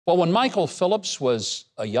Well, when Michael Phillips was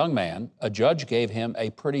a young man, a judge gave him a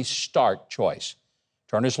pretty stark choice: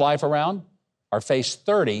 turn his life around or face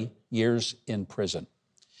 30 years in prison.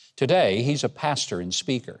 Today, he's a pastor and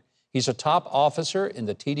speaker. He's a top officer in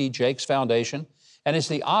the T.D. Jakes Foundation and is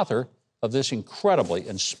the author of this incredibly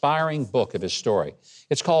inspiring book of his story.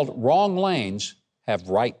 It's called Wrong Lanes Have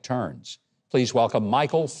Right Turns. Please welcome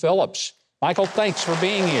Michael Phillips. Michael, thanks for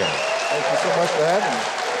being here. Thank you so much for having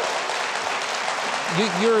me.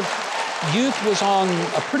 Your youth was on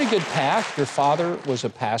a pretty good path. Your father was a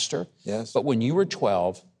pastor. Yes. But when you were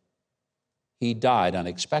 12, he died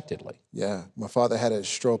unexpectedly. Yeah, my father had a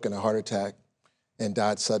stroke and a heart attack and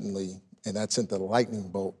died suddenly, and that sent the lightning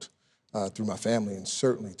bolt through my family and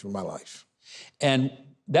certainly through my life. And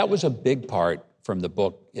that was a big part from the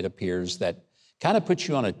book, it appears, that kind of put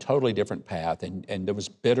you on a totally different path, and there was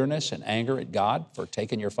bitterness and anger at God for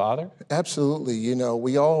taking your father? Absolutely. You know,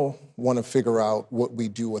 we all want to figure out what we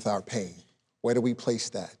do with our pain. Where do we place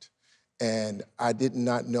that? And I did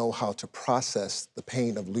not know how to process the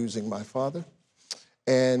pain of losing my father.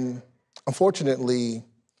 And unfortunately,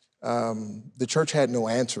 the church had no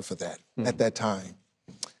answer for that at that time.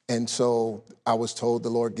 And so I was told the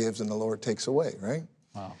Lord gives and the Lord takes away, right?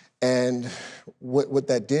 Wow. And what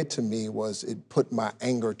that did to me was it put my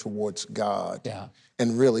anger towards God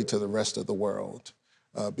and really to the rest of the world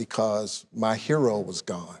because my hero was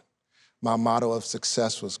gone. My motto of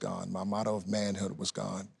success was gone. My motto of manhood was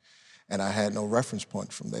gone. And I had no reference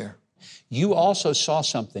point from there. You also saw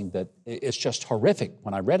something that is just horrific.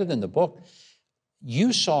 When I read it in the book,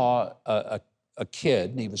 you saw a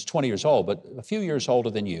kid, and he was 20 years old, but a few years older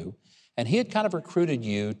than you, and he had kind of recruited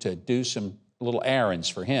you to do some little errands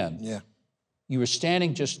for him. Yeah. You were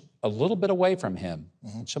standing just a little bit away from him.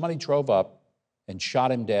 Somebody drove up and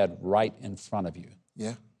shot him dead right in front of you.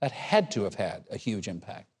 Yeah. That had to have had a huge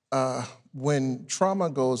impact. When trauma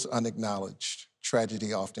goes unacknowledged,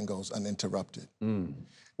 tragedy often goes uninterrupted.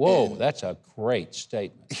 Whoa, And that's a great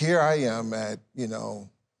statement. here I am at,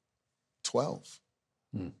 12,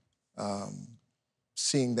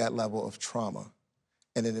 seeing that level of trauma,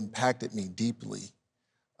 and it impacted me deeply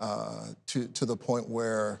to the point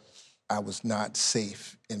where I was not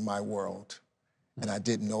safe in my world, and I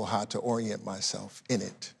didn't know how to orient myself in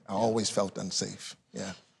it. I always felt unsafe.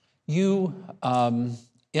 Yeah. You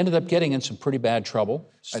ended up getting in some pretty bad trouble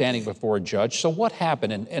standing before a judge. So what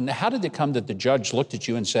happened, and how did it come that the judge looked at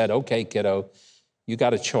you and said, okay, kiddo, you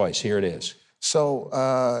got a choice, here it is? So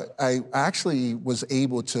I actually was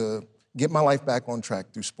able to get my life back on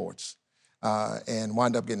track through sports and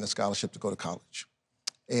wind up getting a scholarship to go to college.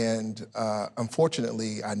 And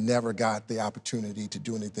unfortunately, I never got the opportunity to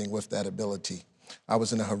do anything with that ability. I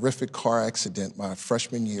was in a horrific car accident my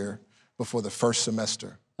freshman year before the first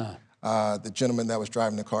semester. The gentleman that was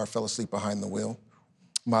driving the car fell asleep behind the wheel.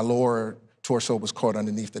 My lower torso was caught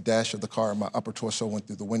underneath the dash of the car, and my upper torso went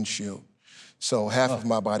through the windshield. So half of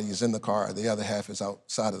my body is in the car, the other half is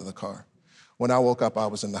outside of the car. When I woke up, I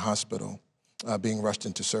was in the hospital being rushed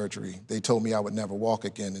into surgery. They told me I would never walk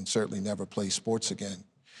again and certainly never play sports again.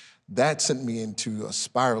 That sent me into a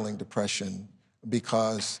spiraling depression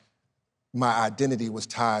because my identity was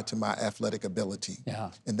tied to my athletic ability.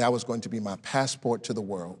 And that was going to be my passport to the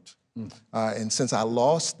world. And since I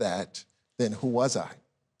lost that, then who was I?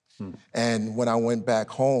 And when I went back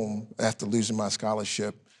home after losing my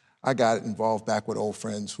scholarship, I got involved back with old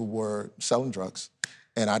friends who were selling drugs,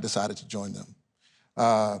 and I decided to join them.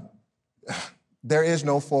 There is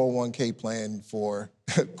no 401k plan for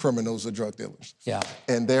criminals or drug dealers.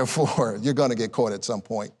 And therefore, you're gonna get caught at some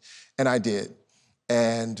point. And I did.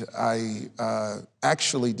 And I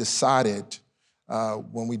actually decided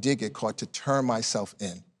when we did get caught to turn myself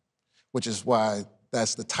in, which is why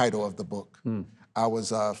that's the title of the book. I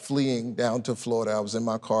was fleeing down to Florida. I was in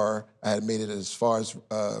my car. I had made it as far as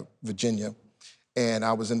Virginia, and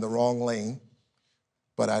I was in the wrong lane,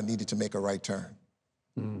 but I needed to make a right turn.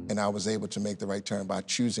 And I was able to make the right turn by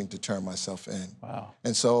choosing to turn myself in.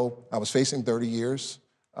 And so I was facing 30 years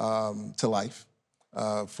to life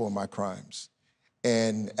for my crimes.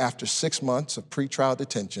 And after 6 months of pretrial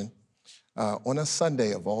detention, on a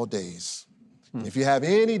Sunday of all days, if you have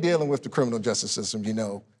any dealing with the criminal justice system, you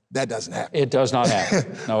know that doesn't happen. It does not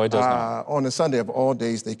happen. No, it does not. On a Sunday of all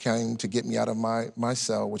days, they came to get me out of my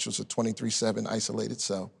cell, which was a 23/7 isolated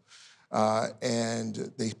cell.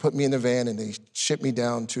 And they put me in the van and they shipped me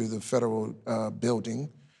down to the federal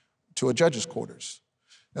building to a judge's quarters.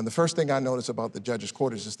 And the first thing I noticed about the judge's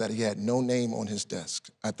quarters is that he had no name on his desk.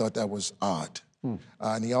 I thought that was odd.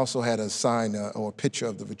 And he also had a sign or a picture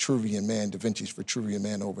of the Vitruvian Man, Da Vinci's Vitruvian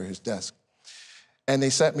Man, over his desk. And they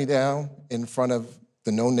sat me down in front of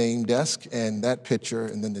the no-name desk and that picture,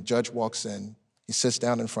 and then the judge walks in. He sits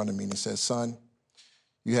down in front of me and he says, son,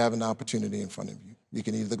 you have an opportunity in front of you. You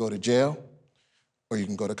can either go to jail or you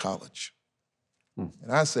can go to college.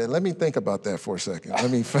 And I said, let me think about that for a second.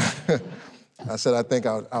 I said, I think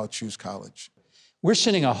I'll choose college. We're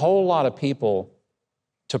sending a whole lot of people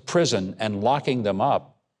to prison and locking them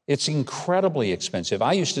up. It's incredibly expensive.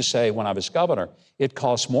 I used to say when I was governor, it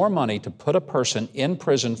costs more money to put a person in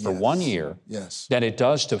prison for 1 year than it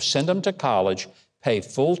does to send them to college, pay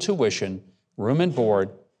full tuition, room and board,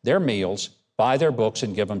 their meals, buy their books,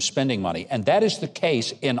 and give them spending money. And that is the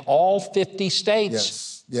case in all 50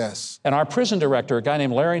 states. Yes. And our prison director, a guy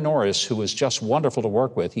named Larry Norris, who was just wonderful to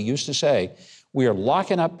work with, he used to say, we are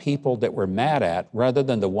locking up people that we're mad at rather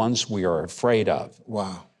than the ones we are afraid of.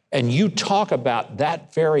 Wow. And you talk about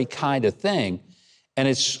that very kind of thing. And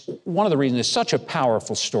it's one of the reasons it's such a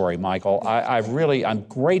powerful story, Michael. I'm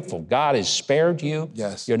grateful. God has spared you.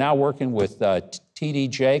 Yes. You're now working with T.D.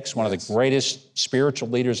 Jakes, one of the greatest spiritual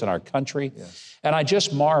leaders in our country. Yes. And I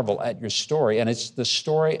just marvel at your story. And it's the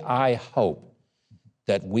story I hope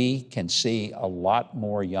that we can see a lot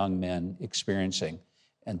more young men experiencing.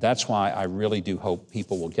 And that's why I really do hope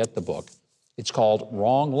people will get the book. It's called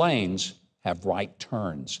Wrong Lanes Have Right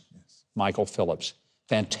Turns. Yes. Michael Phillips.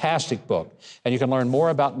 Fantastic book. And you can learn more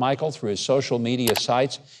about Michael through his social media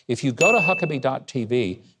sites. If you go to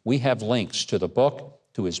Huckabee.tv, we have links to the book,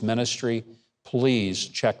 to his ministry. Please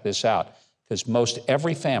check this out, because most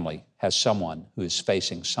every family has someone who is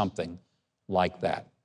facing something like that.